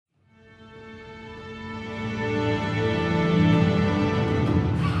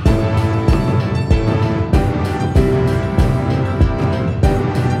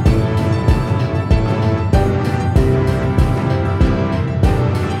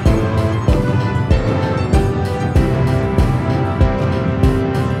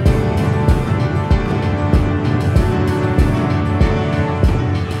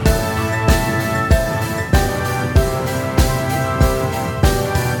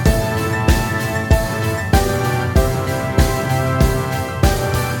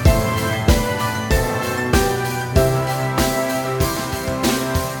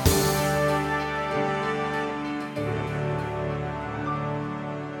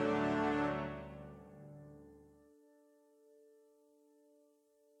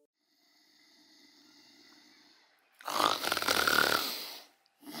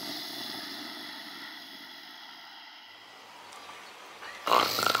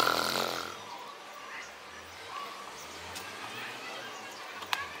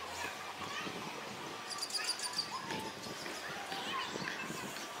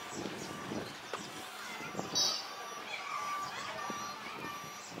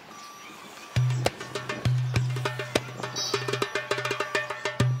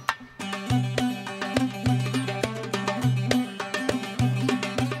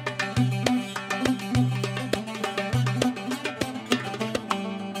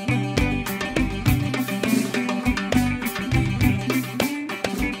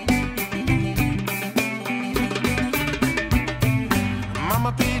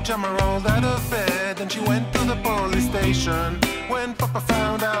station. When Papa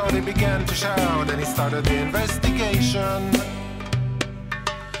found out, he began to shout, and he started the investigation.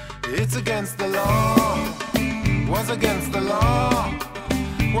 It's against the law, was against the law.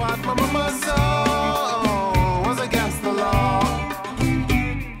 What my mama saw was against the law.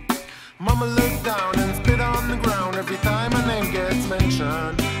 Mama looked down and spit on the ground every time my name gets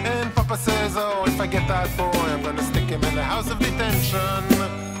mentioned. And Papa says, oh, if I get that boy, I'm gonna stick him in the house of detention.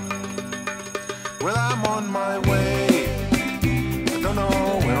 Well, I'm on my way, I don't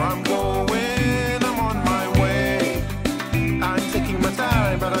know where I'm going. I'm on my way, I'm taking my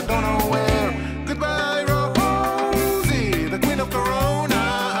time, but I don't know where. Goodbye, Rosie, the queen of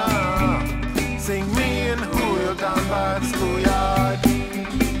Corona. Sing me and Julio down by the schoolyard.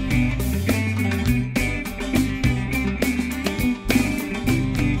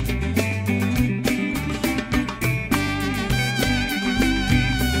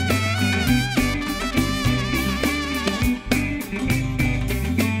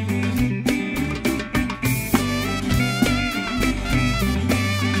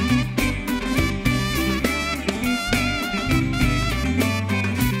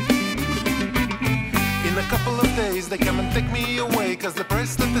 They come and take me away, cause the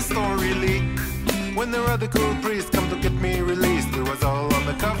press let the story leak. When the radical priests come to get me released, it was all on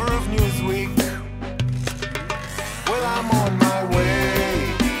the cover of Newsweek. Well, I'm on my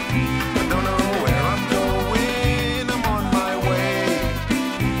way, I don't know where I'm going. I'm on my way,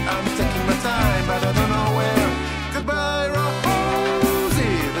 I'm taking my time, but I don't know where. Goodbye,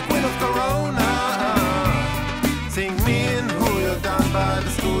 Rosie, the queen of Corona. Sing me and Julio down by the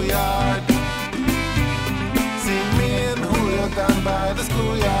schoolyard. Down by the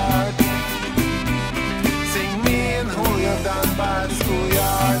schoolyard. Sing me and Julio down by the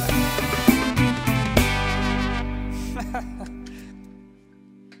schoolyard.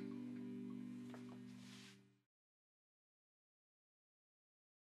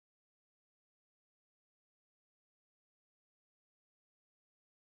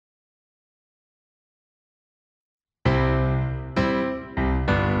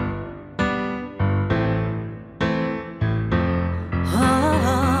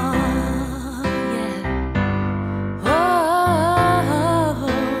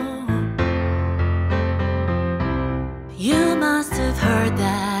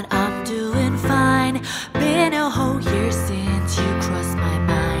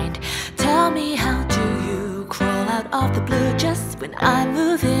 When I'm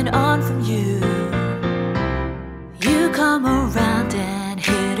moving on from you, you come around and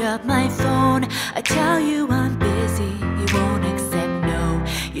hit up my phone. I tell you I'm busy, you won't accept no.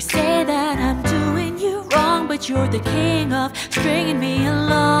 You say that I'm doing you wrong, but you're the king of stringing me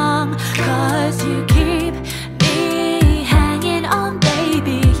along. Cause you keep me hanging on,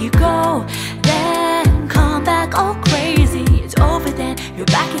 baby. You go, then come back all crazy. It's over then, you're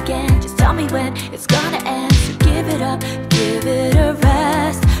back again. Just tell me when it's gonna end. So give it up, give it a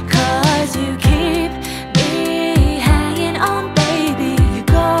rest. Cause you keep me hanging on, baby. You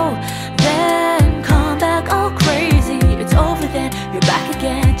go, then come back all crazy. It's over then, you're back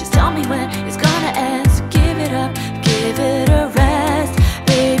again. Just tell me when it's gonna end. So give it up, give it a rest.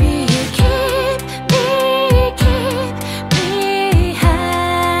 Baby, you keep me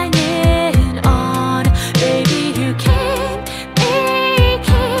hanging on. Baby, you keep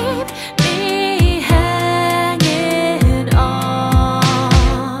me hanging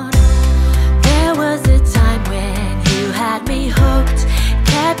on. There was a time when you had me hooked,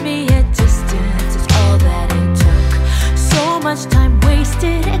 kept me at distance, it's all that it took. So much time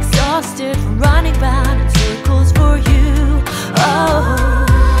wasted, exhausted from running round in circles for you. Oh,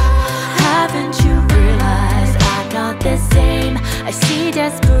 haven't you realized I'm not the same? I see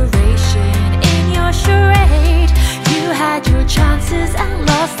desperation in your charade. You had your chances and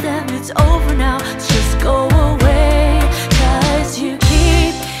lost them. It's over now, just go away. Cause you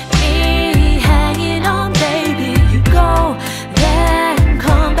keep me hanging on, baby. You go, then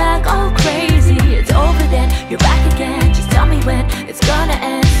come back all crazy. It's over then, you're back again. Just tell me when it's gonna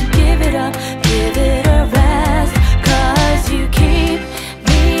end. So give it up, give it a rest. Cause you keep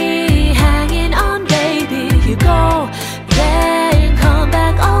me hanging on, baby. You go, then come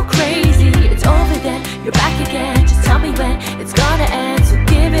back all crazy. It's over then, you're back again. Just tell me when it's gonna end. So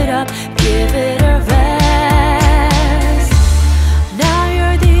give it up, give it a rest. Now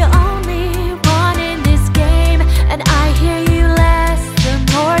you're the only one in this game, and I hear you less the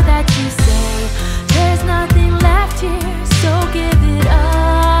more that you say. There's nothing left here, so give it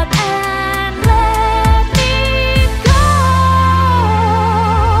up and let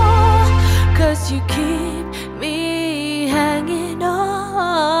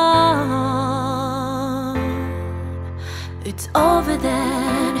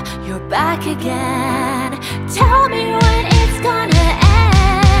back again. Tell me when it's gonna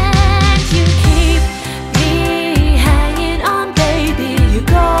end. You keep me hanging on, baby. You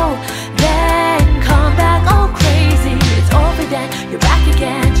go, then come back all crazy. It's over then, you're back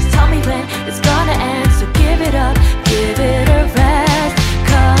again. Just tell me when it's gonna end. So give it up, give it a rest.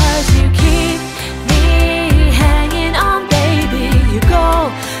 'Cause you keep me hanging on, baby. You go,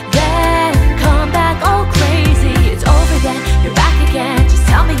 then come back all crazy. It's over then, you're back again. Just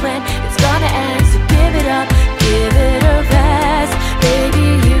tell me when it's gonna end. So give it up, give it a rest. Baby,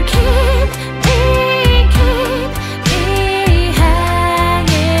 you keep me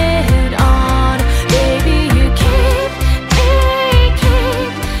hanging on. Baby, you keep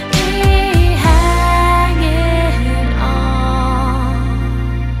me hanging on.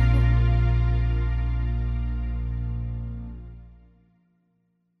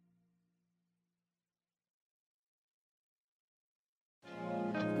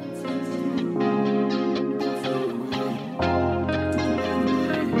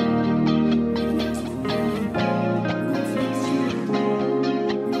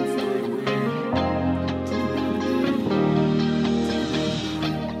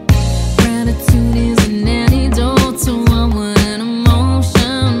 Gratitude is an antidote to unwanted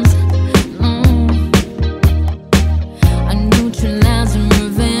emotions. I neutralize and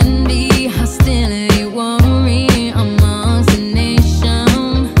prevent hostility, worry amongst the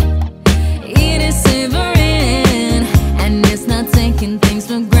nation. It is savoring, and it's not taking things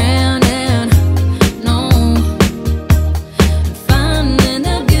for granted. No, finding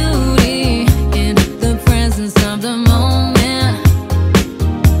the beauty in the presence of the moment.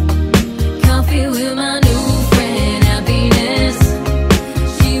 Coffee with my new friend, happiness.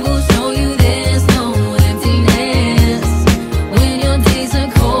 She will show you there's no emptiness. When your days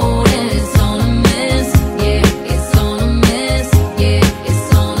are cold and it's all a mess. Yeah, it's all a mess. Yeah, it's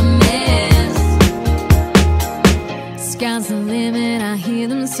all a mess. Sky's the limit, I hear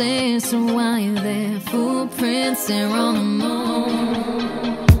them say. So why are there footprints there on the moon?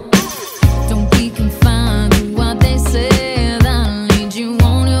 Don't be confined to what they say. That'll lead you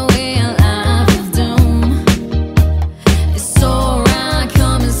on your way, a life of doom. It's alright,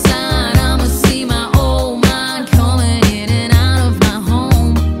 come inside. I'ma see my old mind coming in and out of my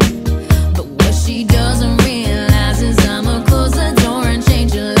home. But what she doesn't realize is I'ma close the door and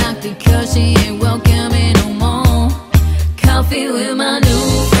change her lock, because she ain't welcoming no more. Coffee with my new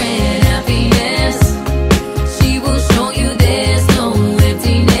friend, happiness. She will show you there's no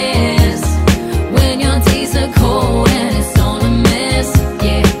emptiness. When your days are cold and it's all a mess.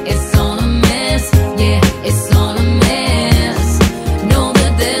 Yeah, it's all a mess. Yeah, it's all a mess. Know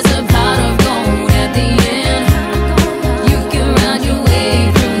that there's a pot of gold at the end. You can ride your way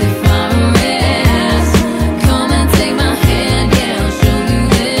through the forest. Come and take my hand, yeah, I'll show you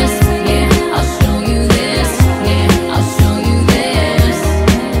this. Yeah, I'll show you this. Yeah, I'll show you this.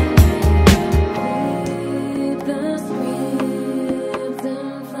 Keep the script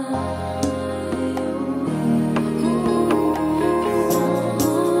and fly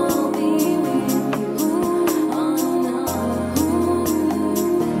I'll be with you all night.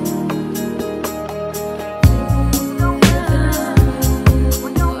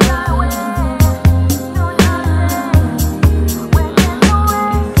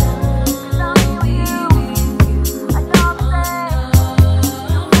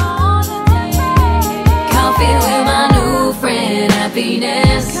 Coffee with my new friend,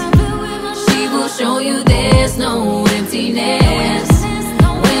 happiness. She will show you there's no emptiness.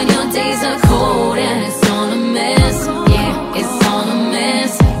 When your days are cold and it's all a mess. Yeah, it's all a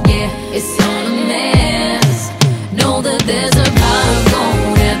mess. Yeah, it's all a mess. Know that there's a pot of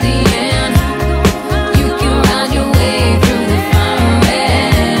gold at the end. You can ride your way through the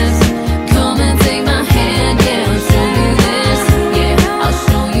forest. Come and take my hand, yeah, I'll show you this. Yeah, I'll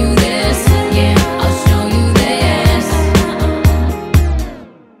show you this. Yeah, I'll show you this.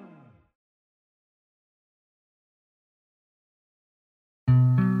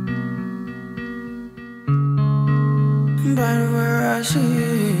 But where I see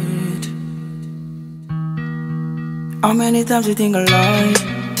it, how many times you think I lie?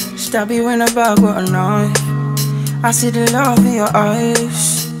 Stab you in the back with a knife. I see the love in your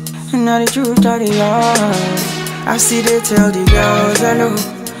eyes, and now the truth of the lie. I see they tell the girls hello,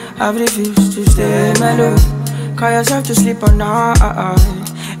 I've refused to stay mellow. Call yourself to sleep or not,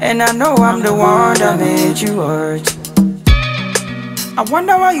 and I know I'm the one that made you hurt. I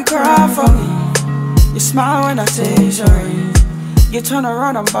wonder why you cry for me. You smile when I say sorry. You turn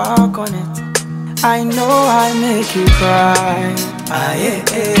around and back on it. I know I make you cry. Ah, yeah,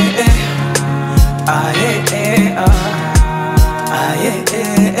 eh, eh. Ah, yeah, eh, ah. Ah, yeah,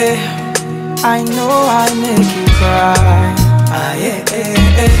 eh, eh. I know I make you cry. Ah, yeah,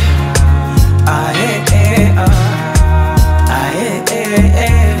 eh, eh. Ah, yeah, eh, ah, yeah, eh,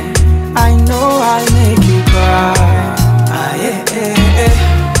 eh. I know I make you cry. Ah, yeah, eh, eh.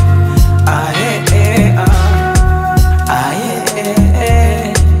 Ah, yeah, eh, ah, yeah,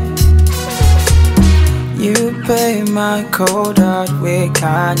 eh. You pay my cold heart with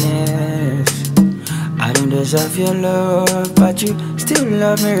kindness. I don't deserve your love, but you still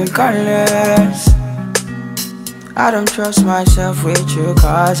love me regardless. I don't trust myself with you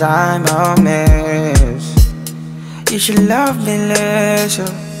cause I'm a mess. You should love me less.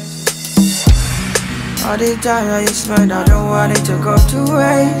 All the time I spend, I don't want it to go to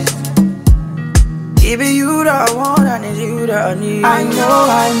waste. Even you that I want and it's you that I need. I know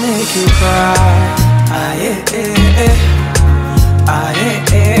I make you cry. Ah, yeah, eh, eh. Ah,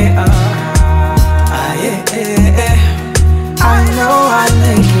 yeah, eh, ah, yeah, eh, eh. I know I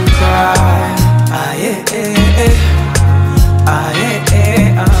make you cry. Ah, yeah, eh, eh. Ah, yeah,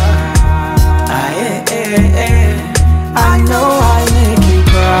 eh, ah, yeah, eh, eh. I know I make you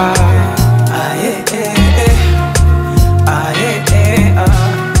cry. Ah, yeah, eh, eh. Ah, yeah, eh,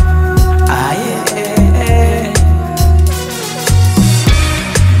 ah, yeah, eh, eh.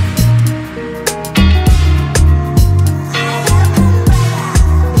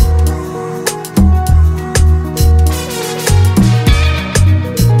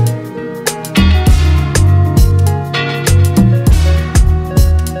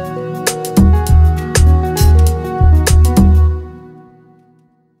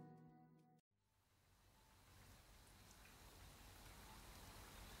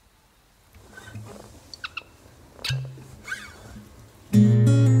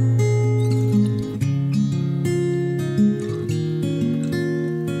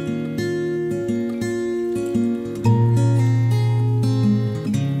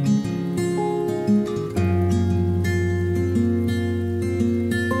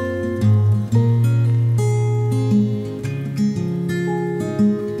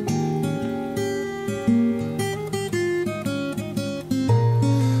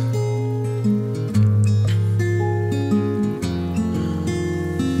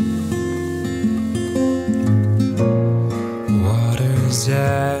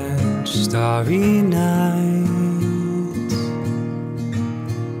 Starry nights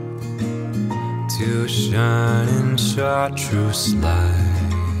to shine in Chartreuse light.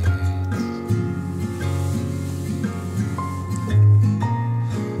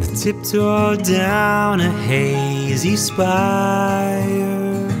 The tiptoe down a hazy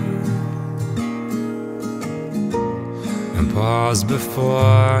spire and pause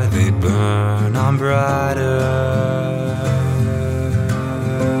before they burn on brighter.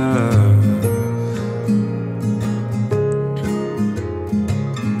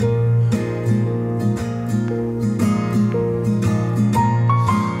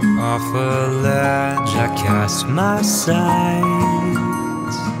 Off a ledge I cast my sight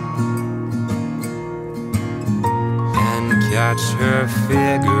and catch her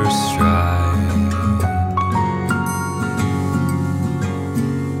figure stride.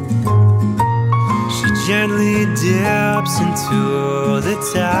 She gently dips into the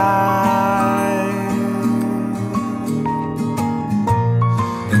tide,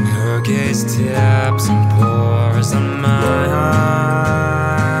 and her gaze taps and pours on mine.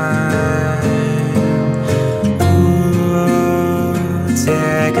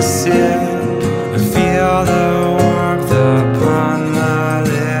 Take a sip and feel the warmth upon my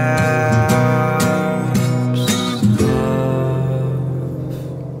lips. Love.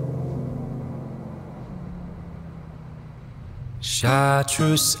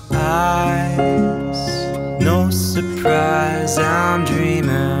 Chartreuse eyes, no surprise, I'm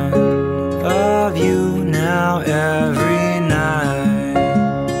dreaming of you now every night,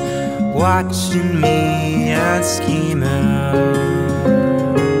 watching me and scheming.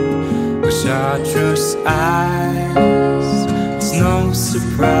 Chartreuse eyes, it's no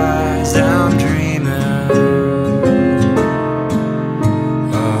surprise I'm dreaming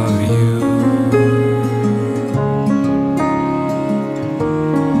of you.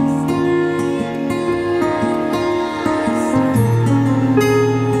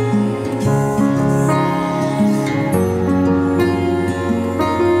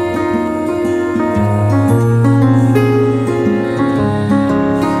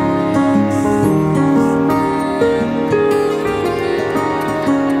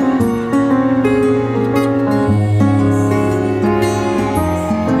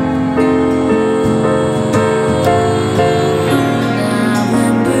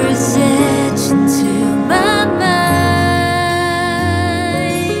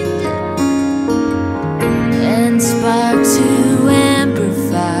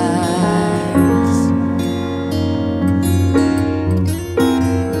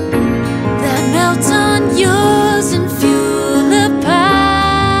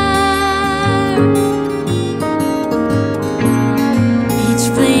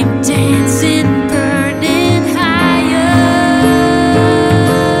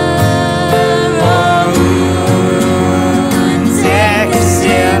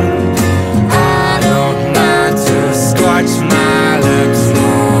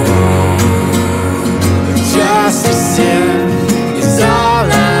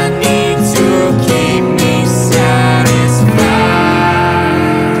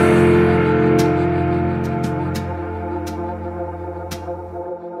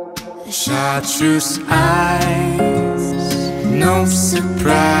 Chartreuse eyes. No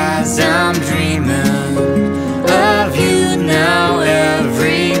surprise, I'm dreaming of you now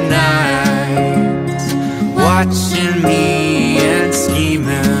every night, watching me and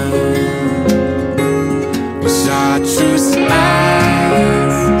scheming with Chartreuse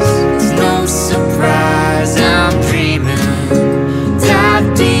eyes. It's no surprise, I'm dreaming,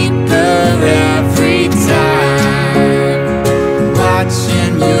 dive deeper every time,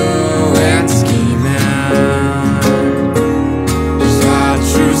 watching you and scheming.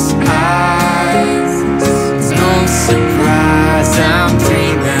 Chartreuse eyes, it's no surprise, I'm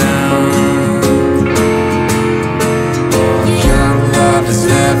dreaming. Young love is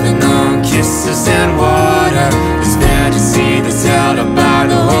living on kisses and water. It's fantasy that's held up by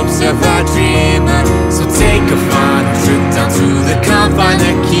the hopes of our dreaming. So take a final trip down to the confine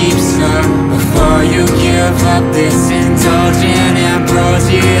that keeps her before you give up this indulgent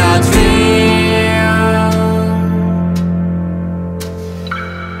ambrosial dream.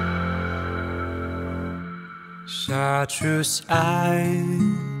 Chartreuse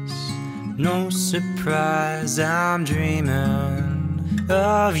eyes, no surprise, I'm dreaming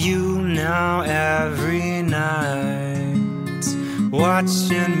of you now every night,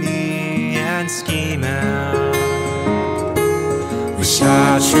 watching me and scheming. With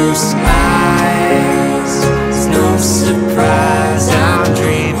Chartreuse eyes, it's no surprise, I'm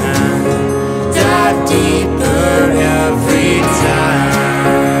dreaming, dive deeper every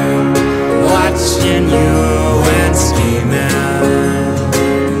time, watching you and scheming.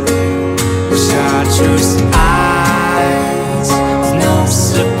 With Chartreuse eyes, it's no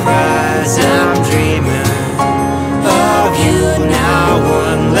surprise, I'm dreaming of you now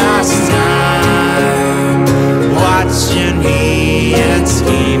one last time, watching me and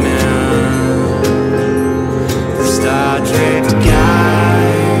scheming. The star-draped guys.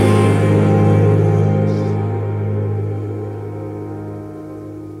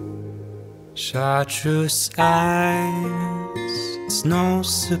 Chartreuse eyes, it's no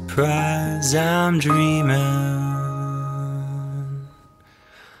surprise, I'm dreaming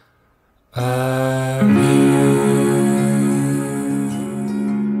of you.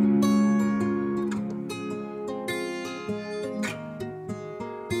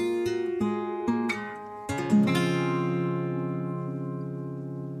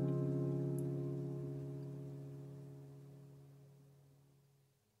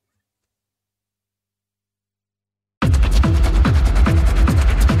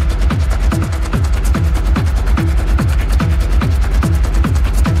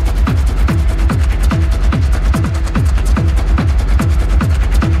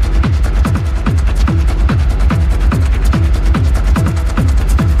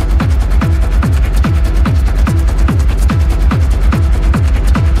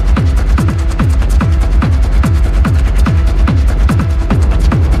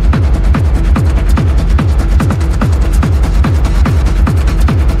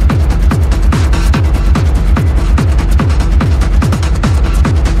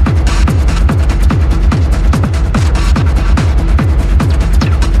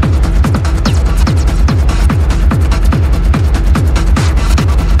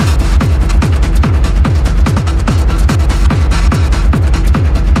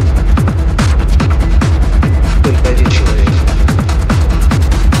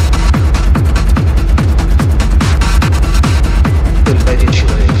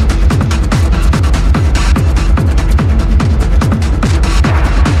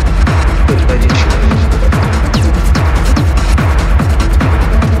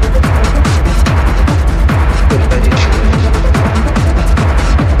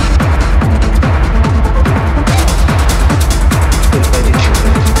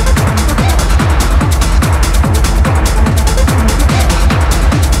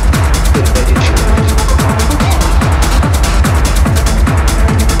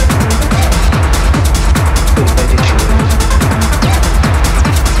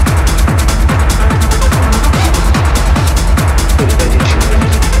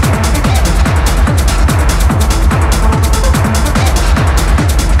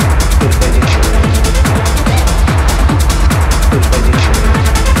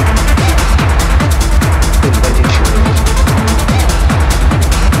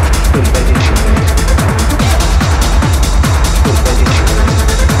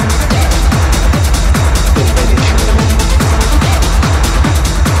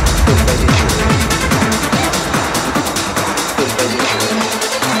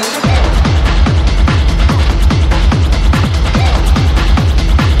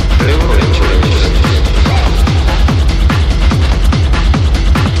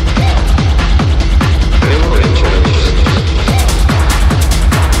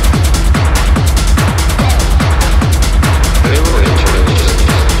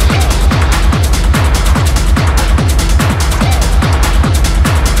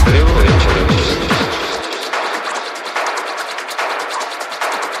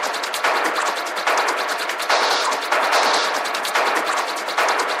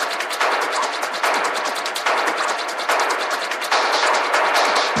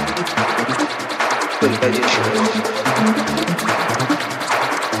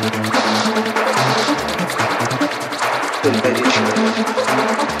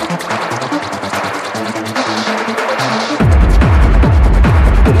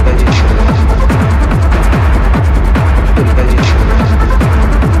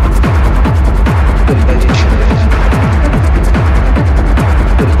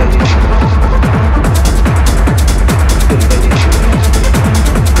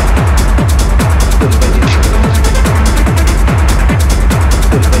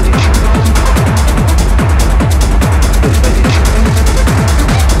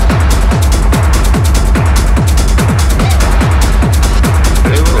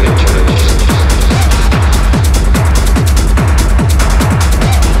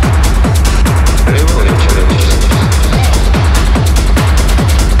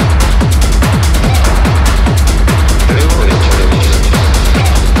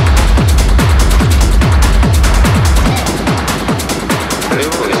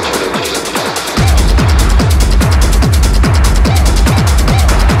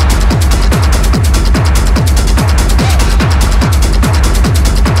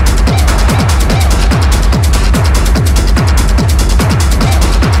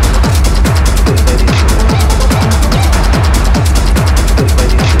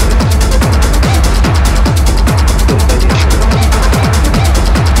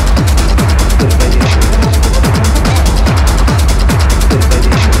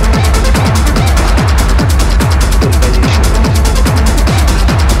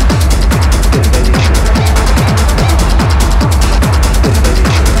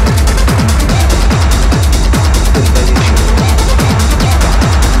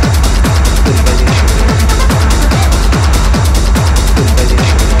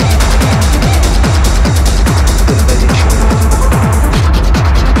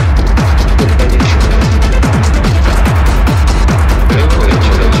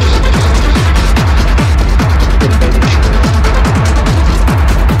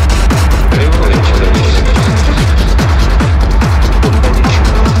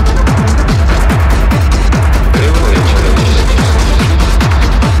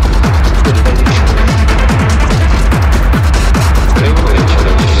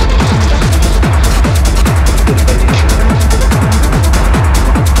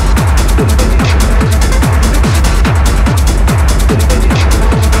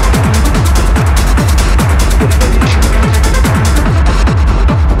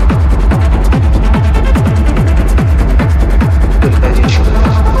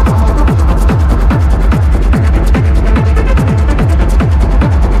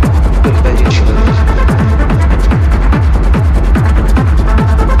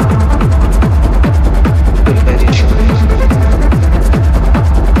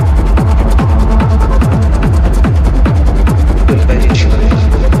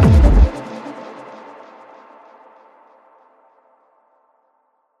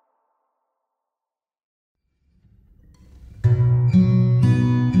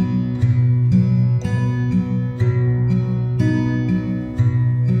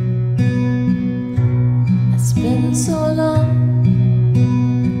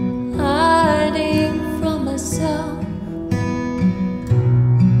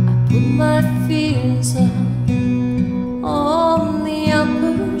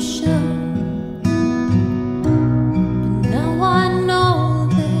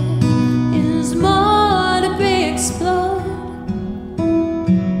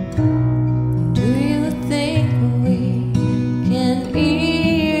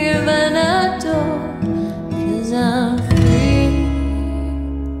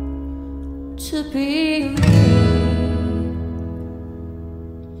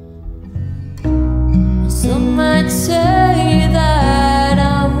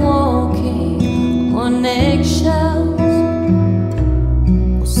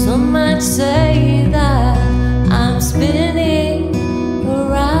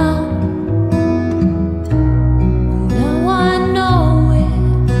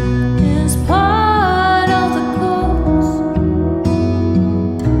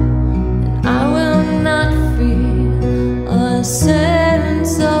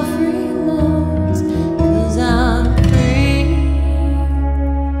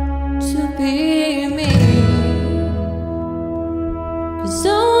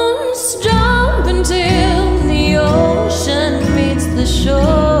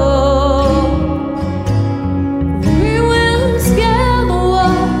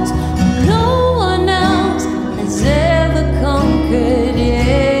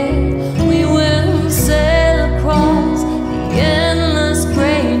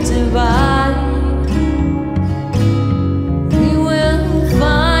 Great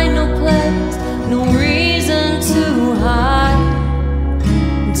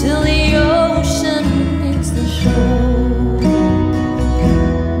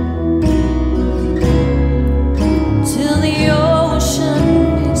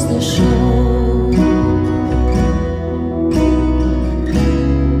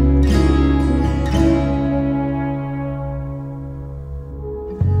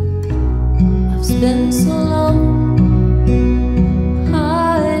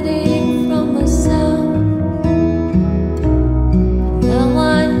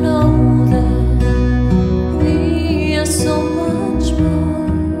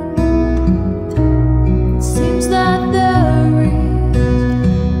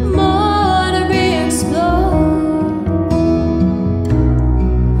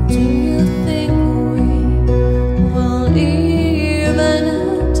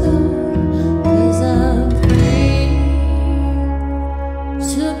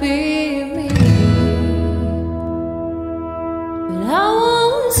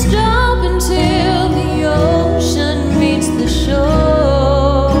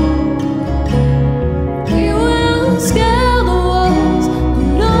shore. We will scale the walls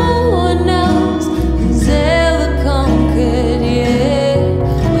no one else has ever conquered yet.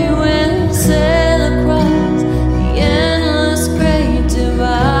 We will sail across the endless great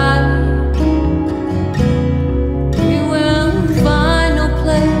divide. We will find no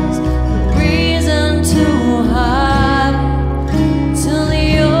place, no reason to hide till the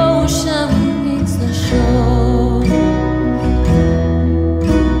ocean meets the shore.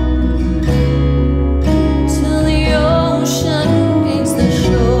 Till the ocean meets the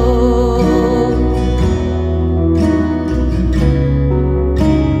shore.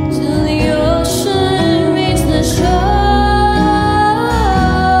 Till the ocean meets the shore.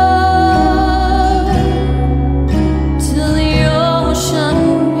 Till the ocean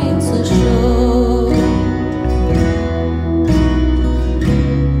meets the shore.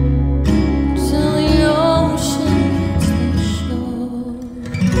 Till the ocean meets the shore.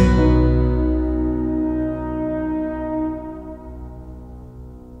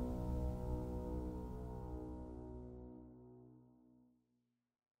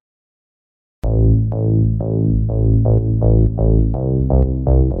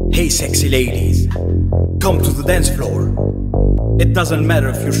 Hey sexy ladies, come to the dance floor. It doesn't matter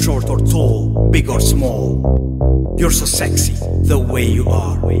if you're short or tall, big or small. You're so sexy the way you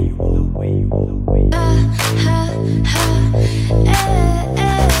are.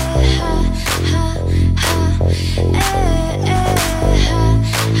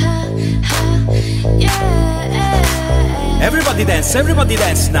 Everybody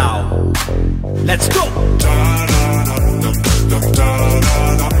dance now. Let's go.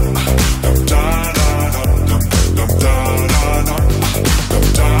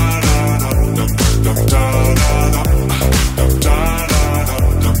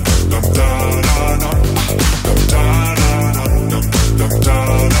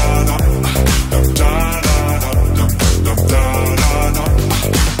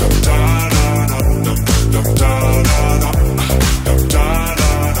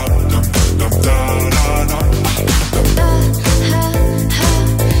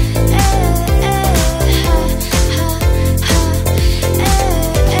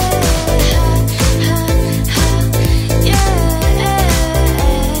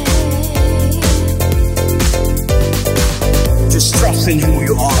 Just trust in who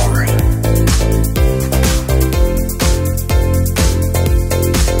you are.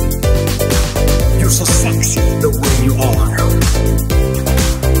 You're so sexy the way you are.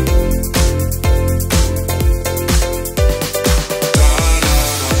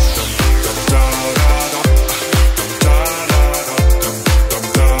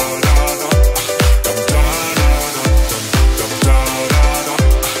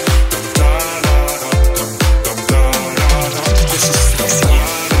 You're so sexy.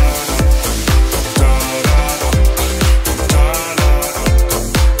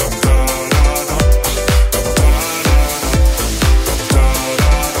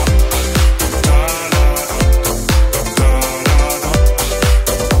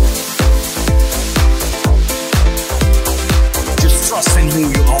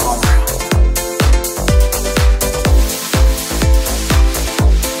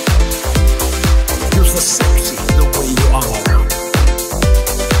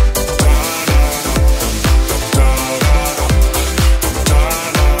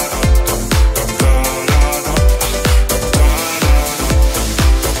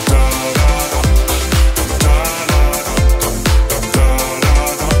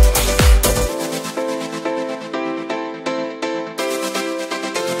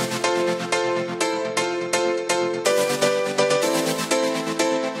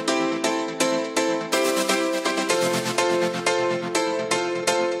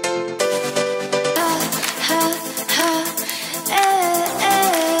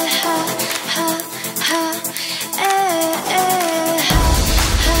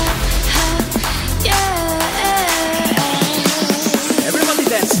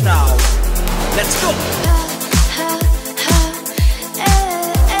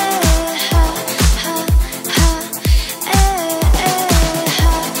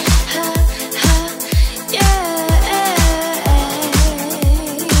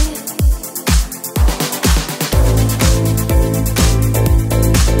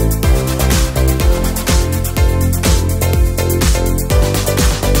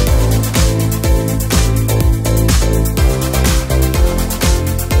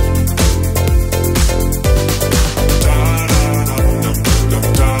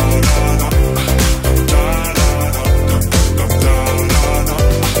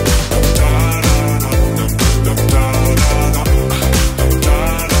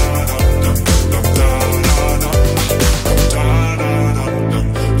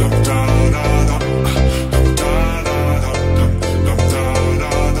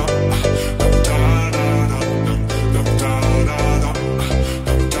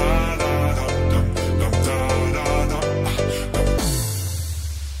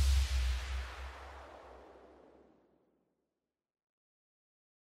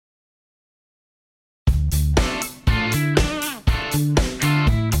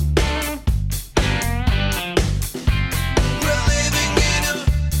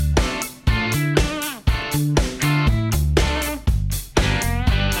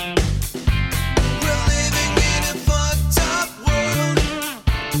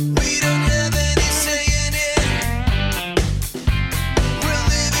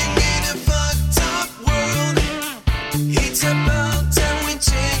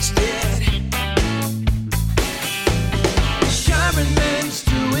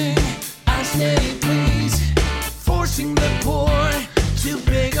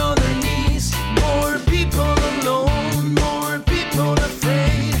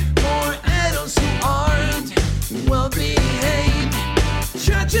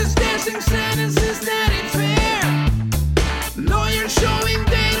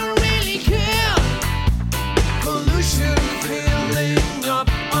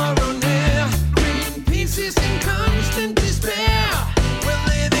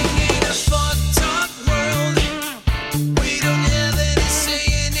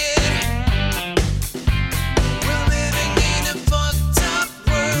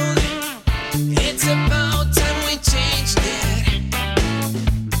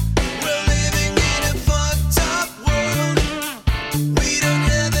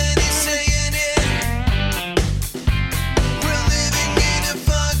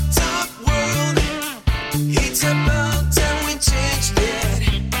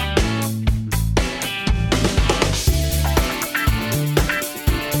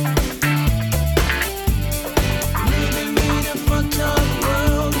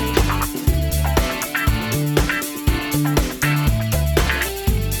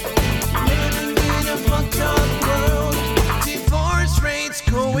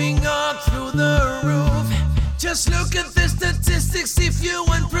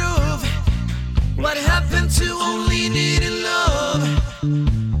 and prove. What happened to only needing love?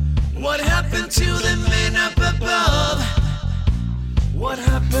 What happened to the men up above? What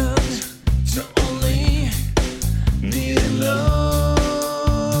happened to only needing love?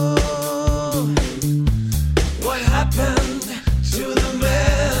 What happened to the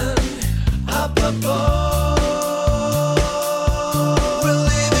men up above? We're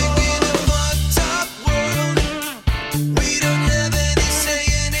living in a fucked up world. We don't have any say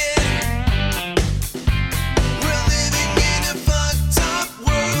in it. We're living in a fucked up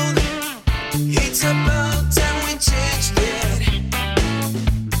world. It's about time we changed it.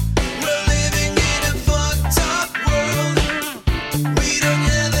 We're living in a fucked up world.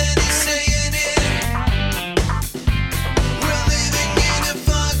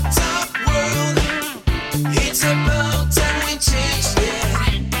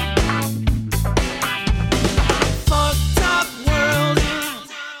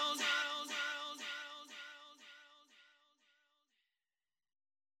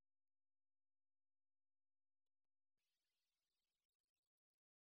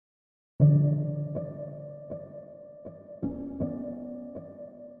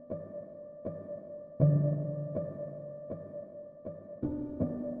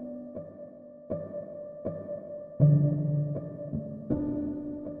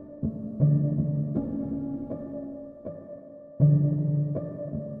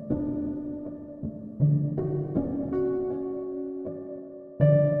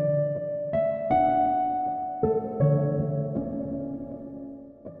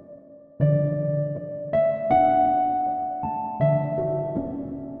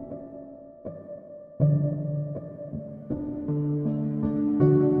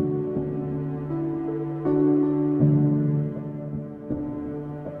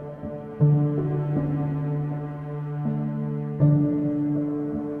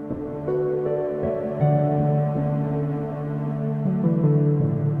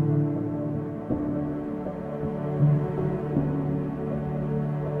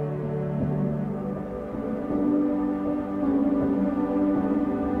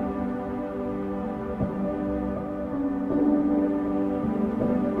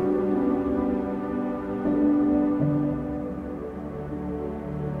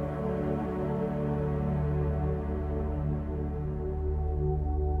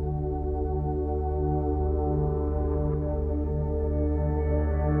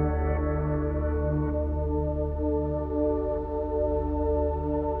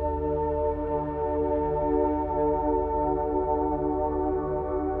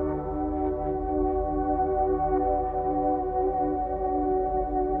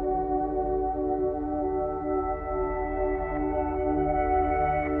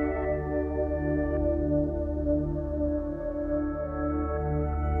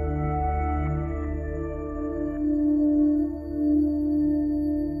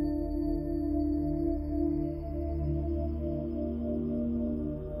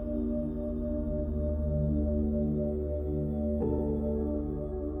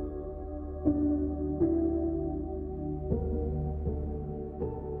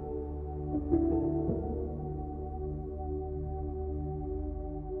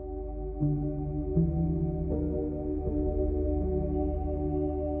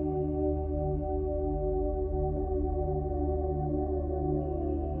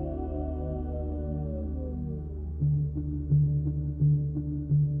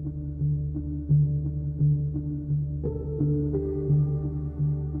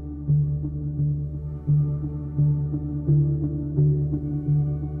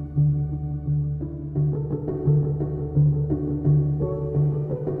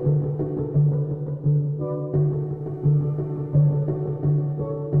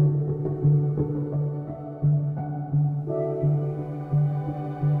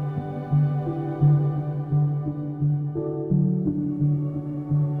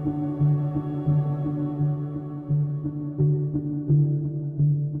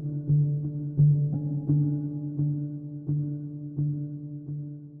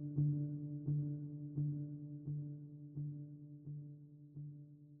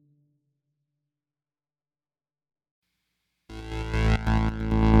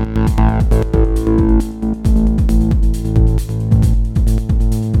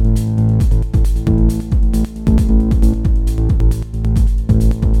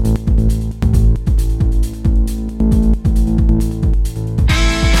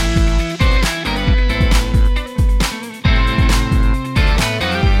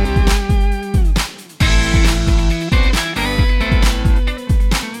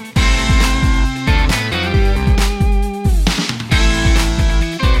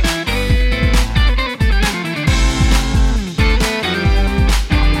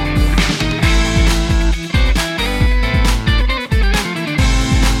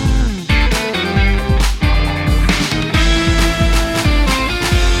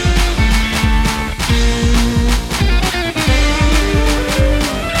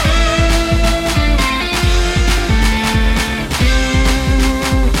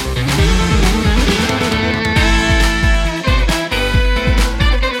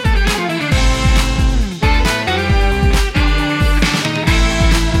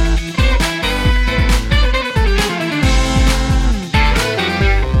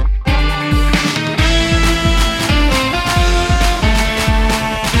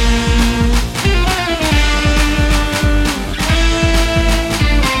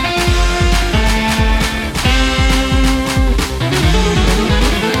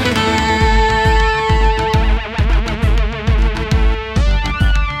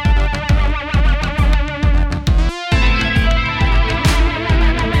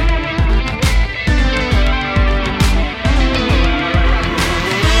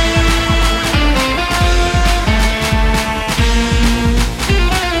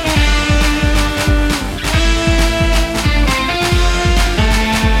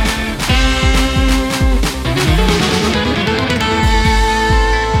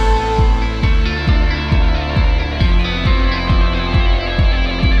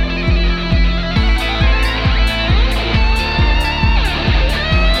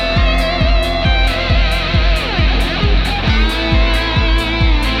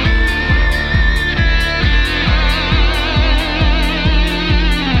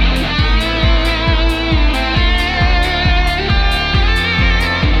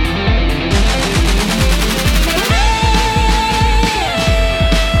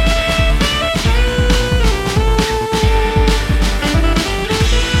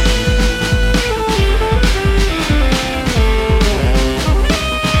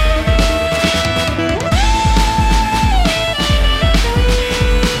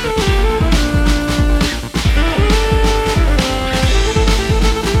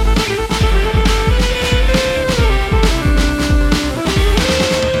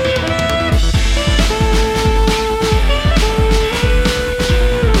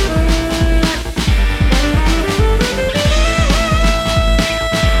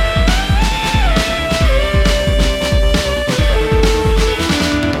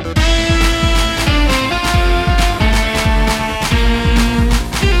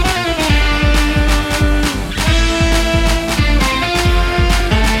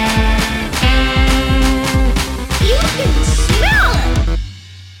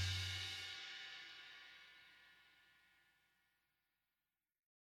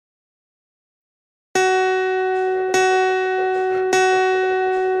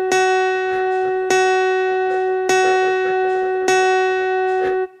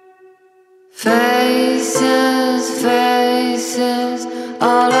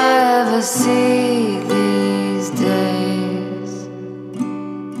 never see these days.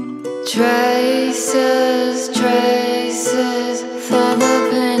 Traces, traces, thought the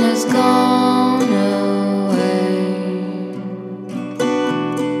pain is gone away.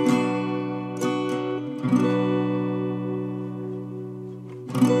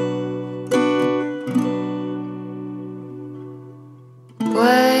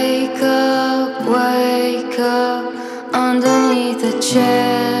 Wake up underneath the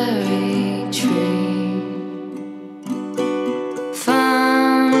cherry tree.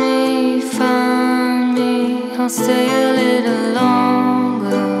 Find me, I'll stay a little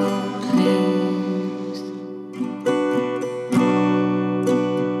longer, please.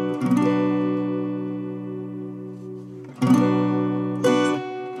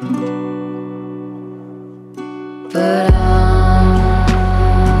 But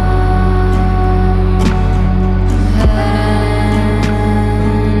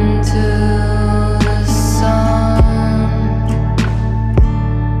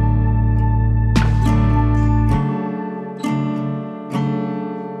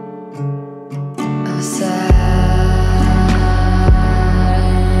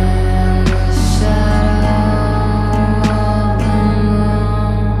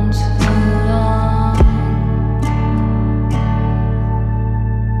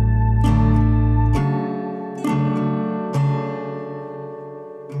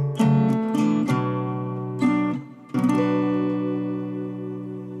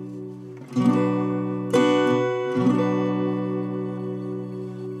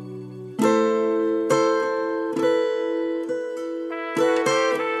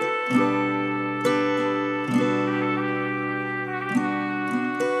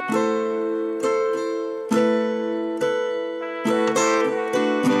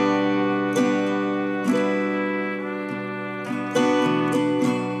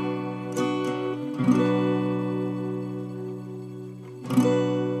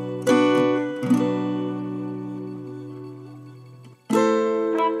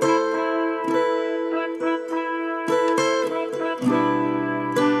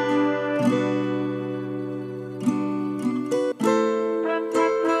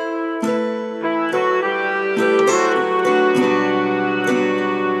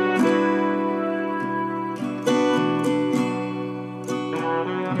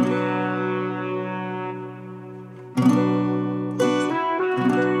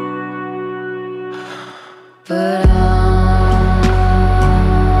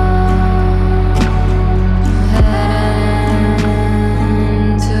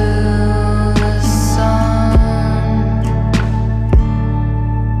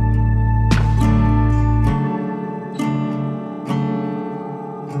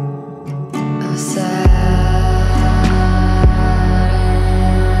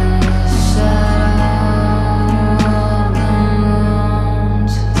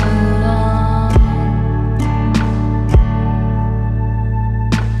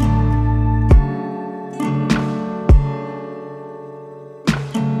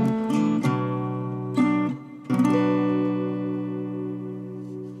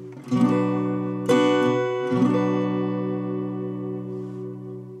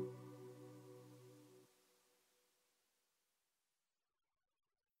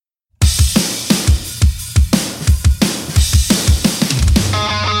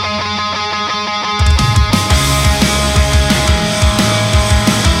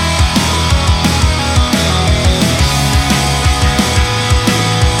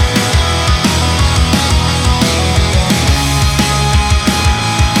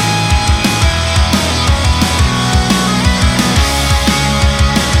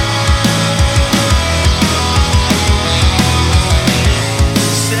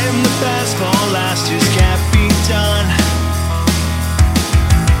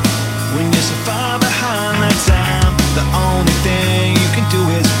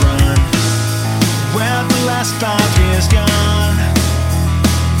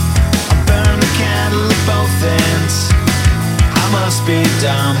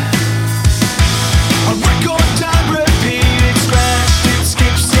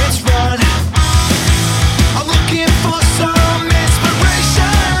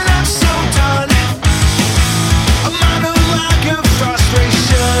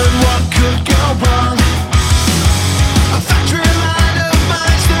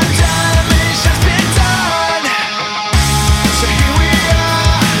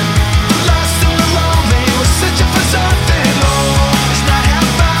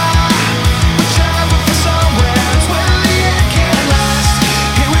somewhere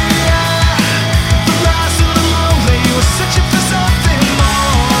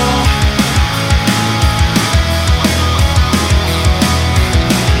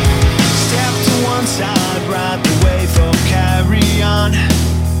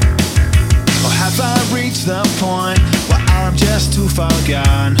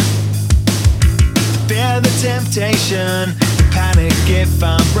if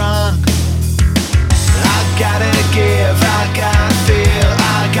I'm wrong. I gotta give, I gotta feel,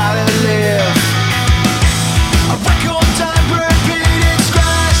 I gotta live. A record time repeated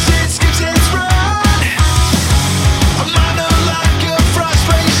scratch, it skips its run. A minor lack of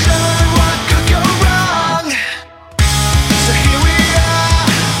frustration, what could go wrong? So here we are,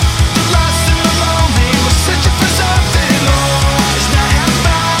 the lost and the lonely, we're searching for something more. It's not half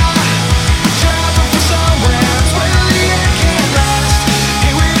far, we travel for somewhere, it's where the end can last.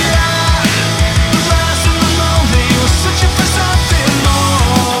 Here we are, the lost and the lonely, we're searching for something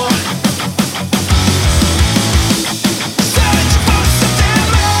more. Searching for something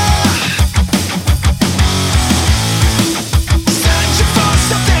more. Searching for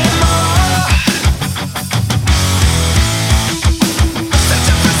something more.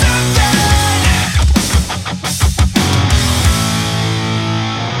 Searching for something.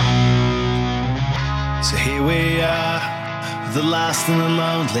 So here we are, the lost and the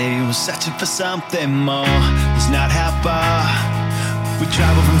lonely, we're searching for something more. It's not how far, we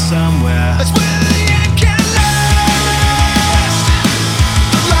travel from somewhere. That's where the end can last.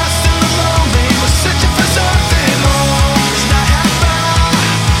 The lost and the lonely, we're searching for something more. It's not how far,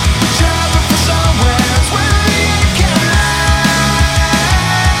 we travel from somewhere. That's where the end can last.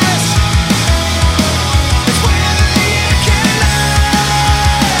 That's where the end can last.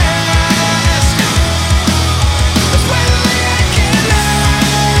 That's where the end can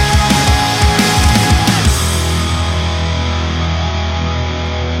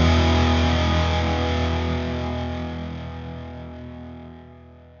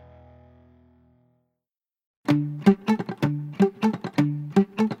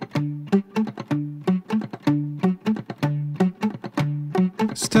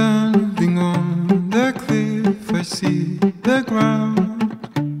Standing on the cliff, I see the ground.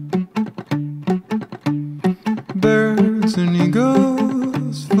 Birds and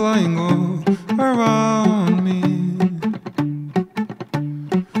eagles flying all around me.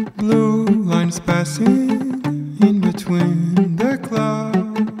 Blue lines passing in between the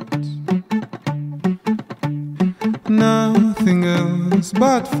clouds. Nothing else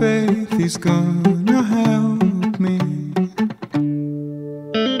but faith is gonna help me.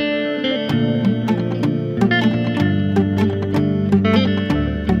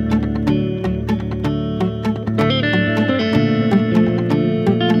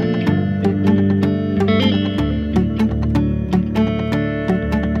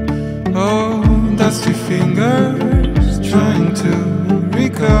 Oh, dusty fingers trying to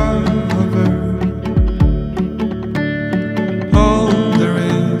recover. All the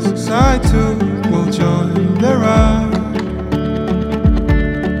risks I took will join the ride.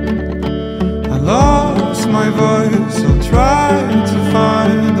 I lost my voice, I'll try to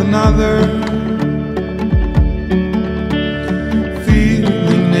find another.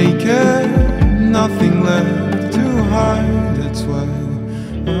 Feeling naked, nothing left to hide. That's why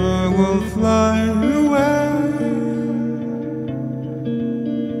I will fly away.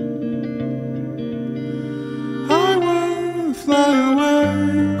 I will fly away.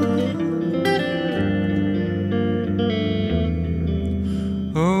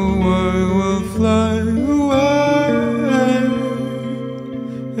 Oh, I will fly away.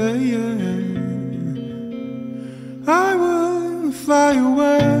 Yeah, yeah. I will fly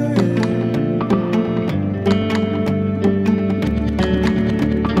away.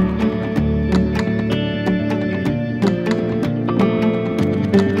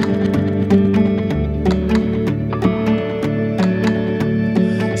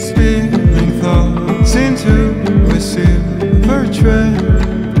 Spilling thoughts into a silver tray.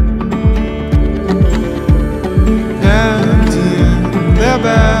 Emptying the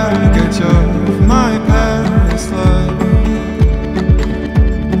baggage of my past life.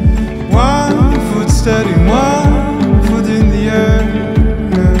 One foot steady, one foot in the air.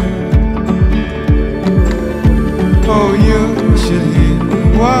 Oh, you should hear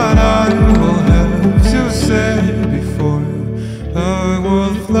what I will have to say before I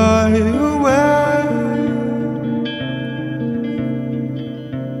will fly away.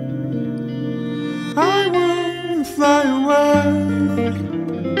 I will fly away.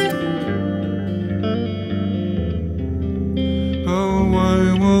 Oh, I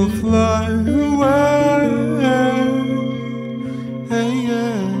will fly away. Hey,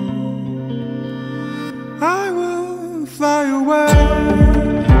 yeah. I will fly away.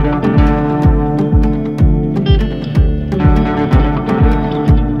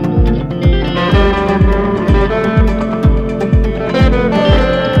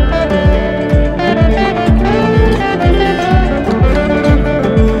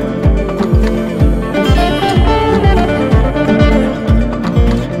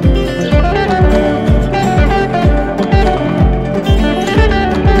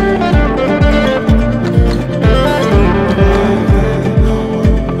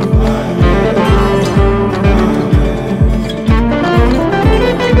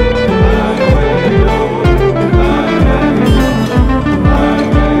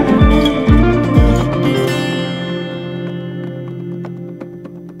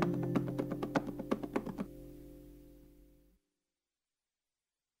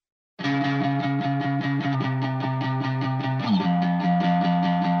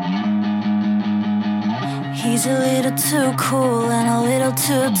 He's a little too cool and a little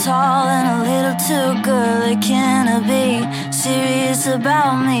too tall and a little too good looking to be serious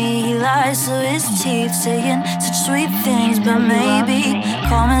about me. He lies through his teeth, saying such sweet things, but maybe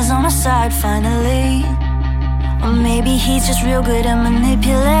calm is on my side finally. Or maybe he's just real good at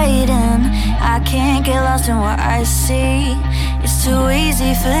manipulating. I can't get lost in what I see. It's too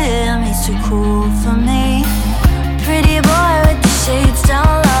easy for him, he's too cool for me. Pretty boy with the shades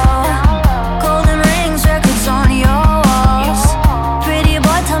down low, golden rings, records on your walls. Pretty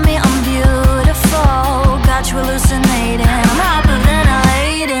boy, tell me I'm beautiful. Got you hallucinating, I'm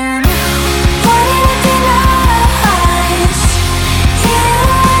hyperventilating. What did I think eyes? You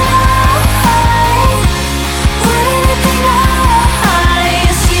and I. What did I think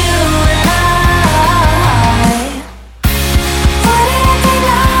eyes? You and I. What did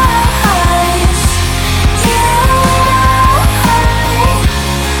I think eyes? You and I.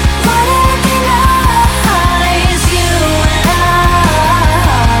 What did I think eyes? You and I.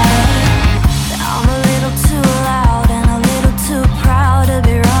 I'm a little too loud and a little too proud to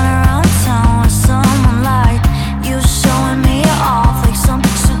be running around town with someone like you, showing me off like some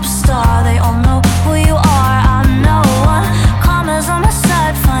superstar. They all know who you are, I'm no one. Karma's on my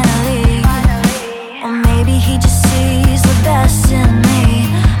side finally. Or maybe he just sees the best in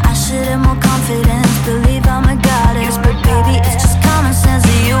me. I should have more confidence, believe I'm a goddess. But baby, it's just common sense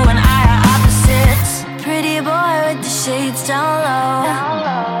that you and I are opposites. Pretty boy with the shades down low,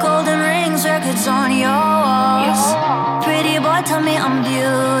 golden rings, records on your walls. Pretty boy, tell me I'm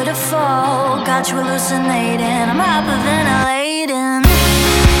beautiful. Got you hallucinating, I'm hyperventilating.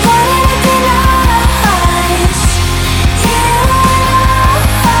 What did I think eyes? You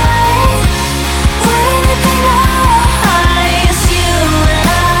and I. What did I think eyes? You and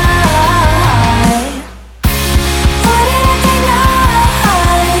I. What did I think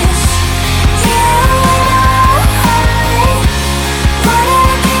eyes? You and I.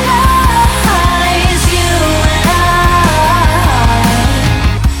 What did I think eyes? You and I.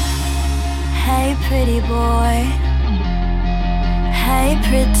 Hey pretty boy. Hey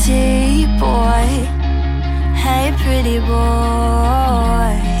pretty boy. Hey pretty boy.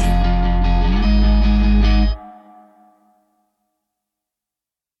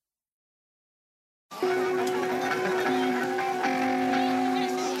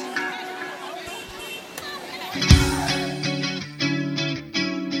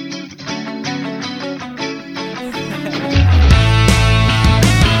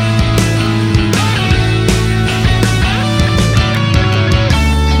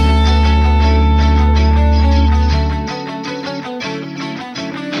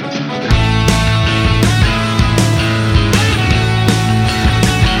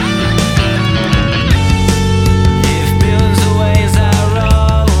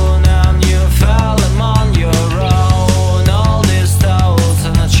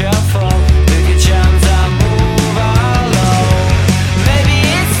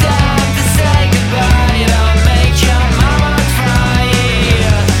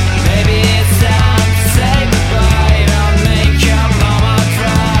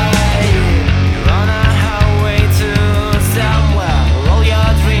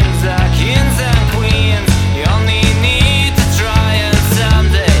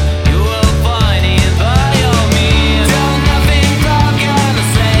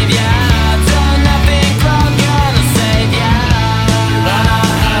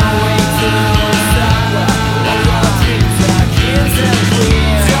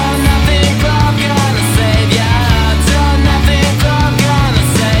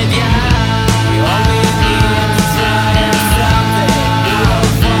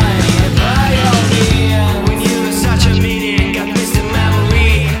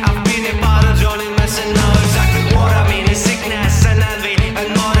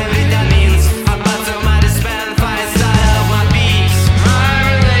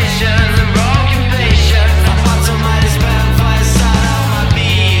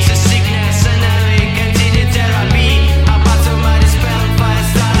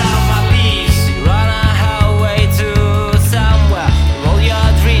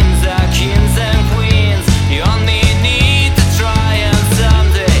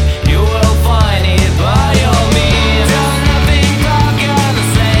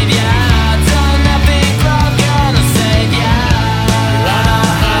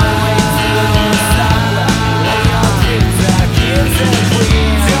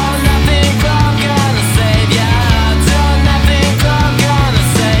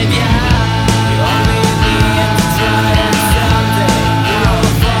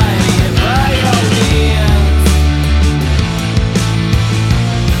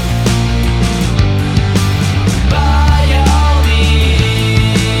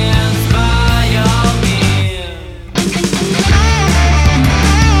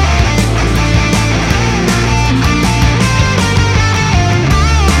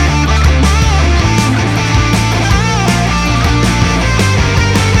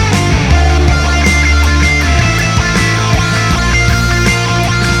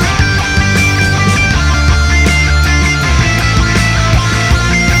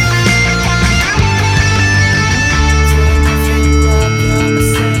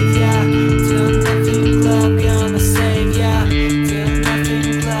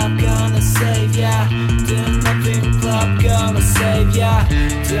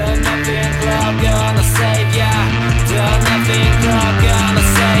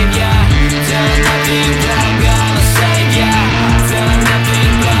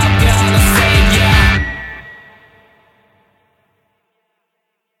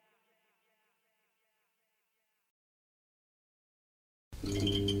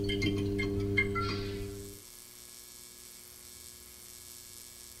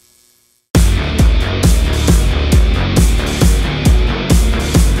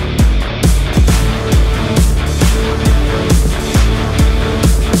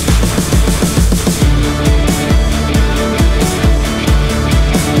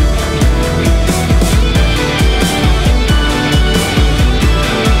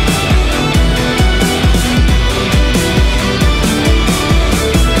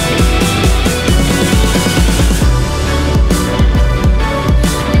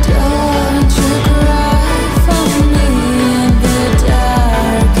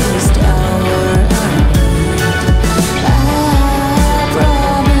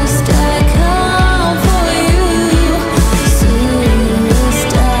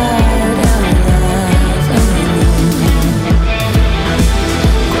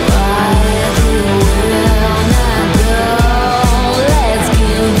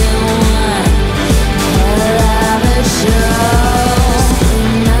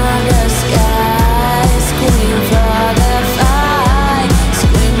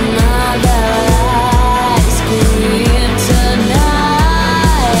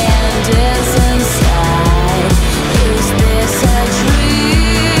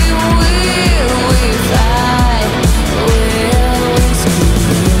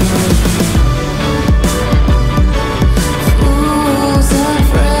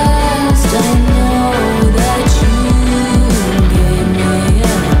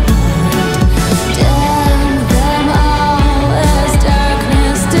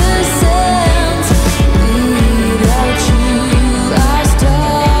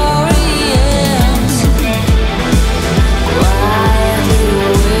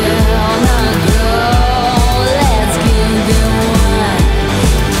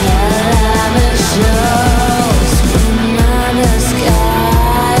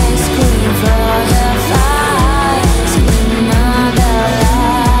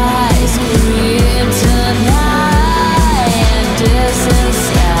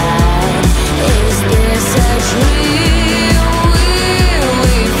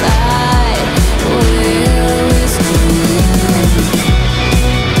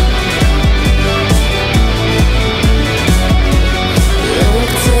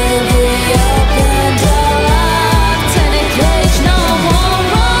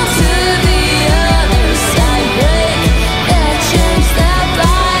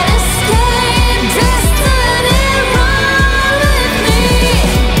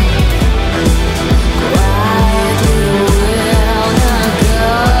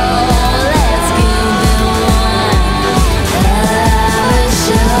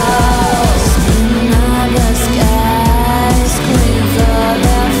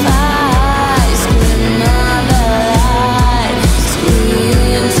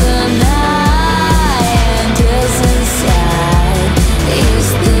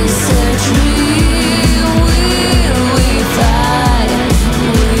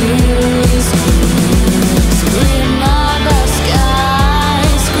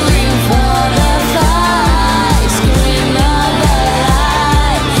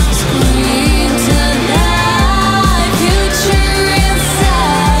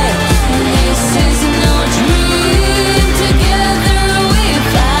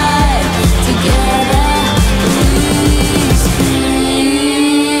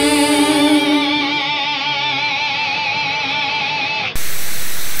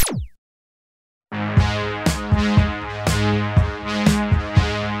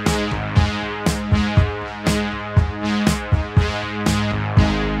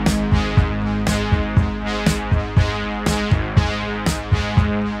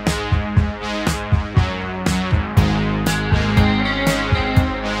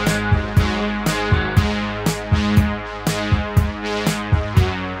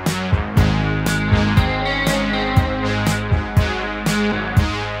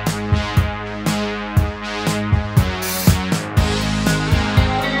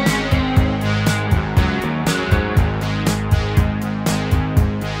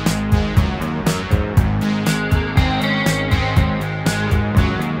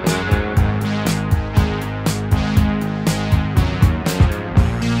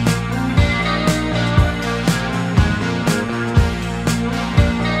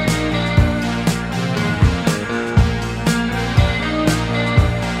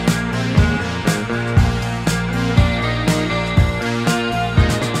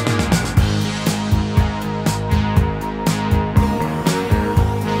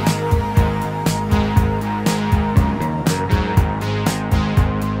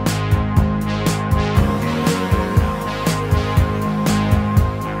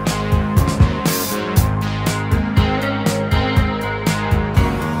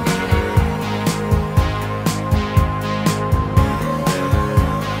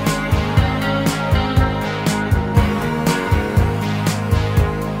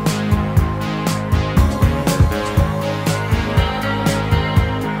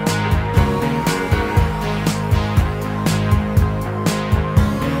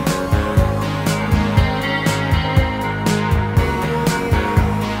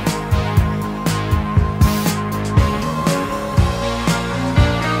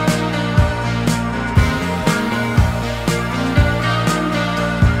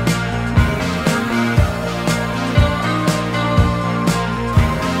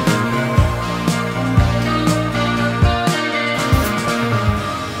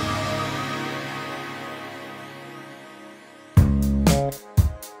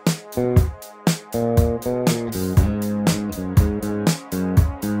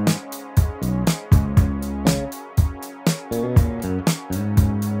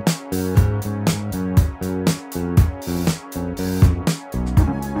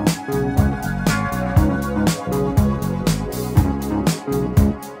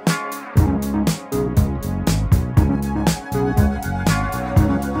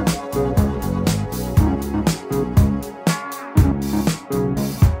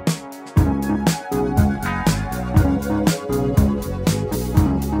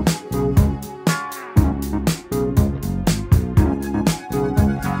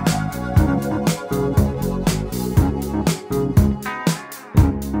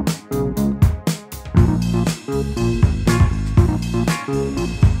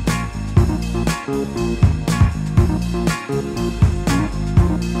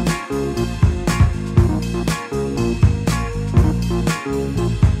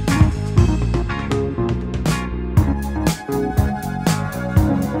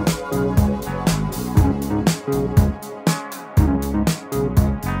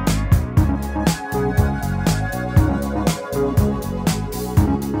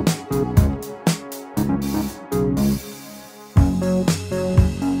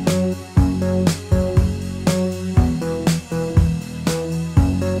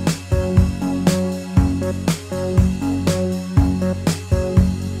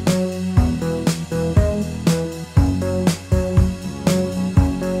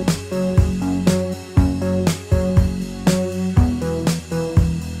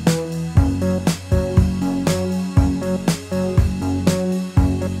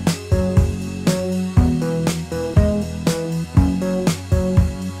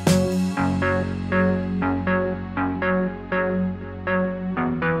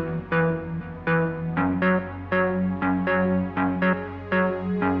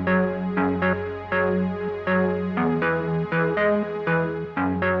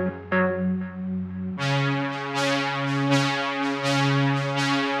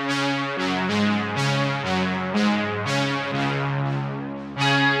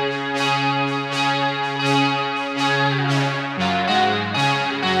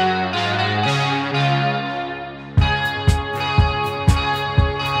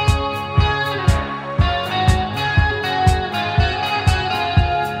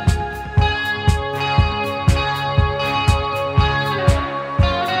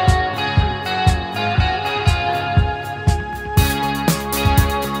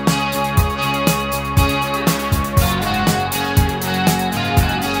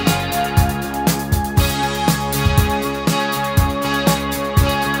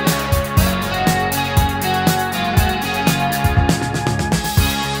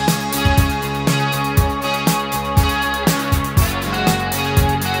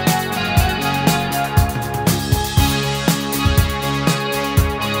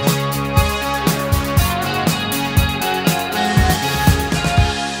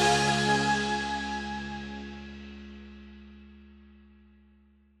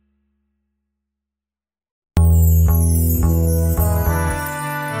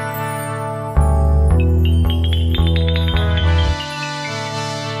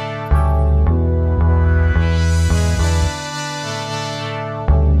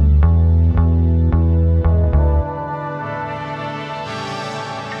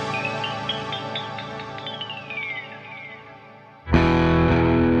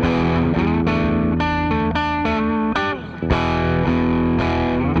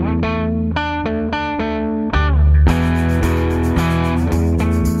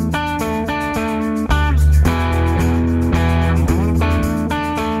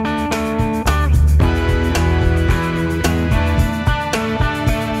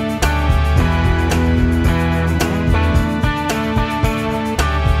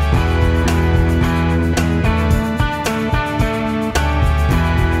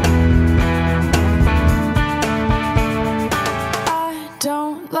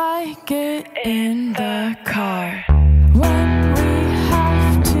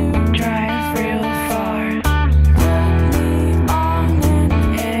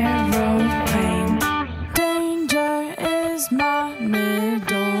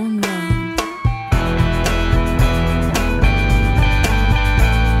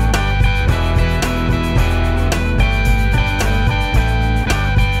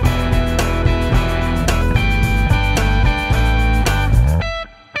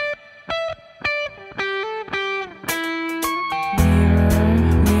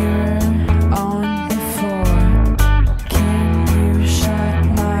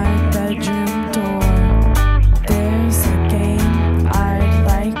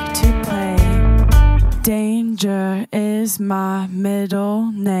 my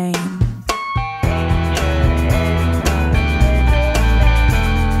middle name.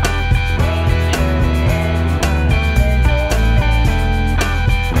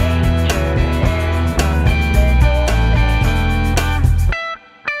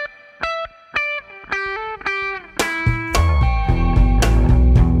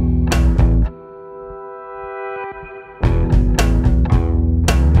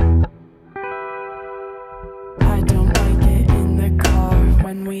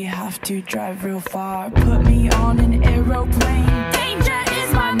 To drive real far, put me on an aeroplane.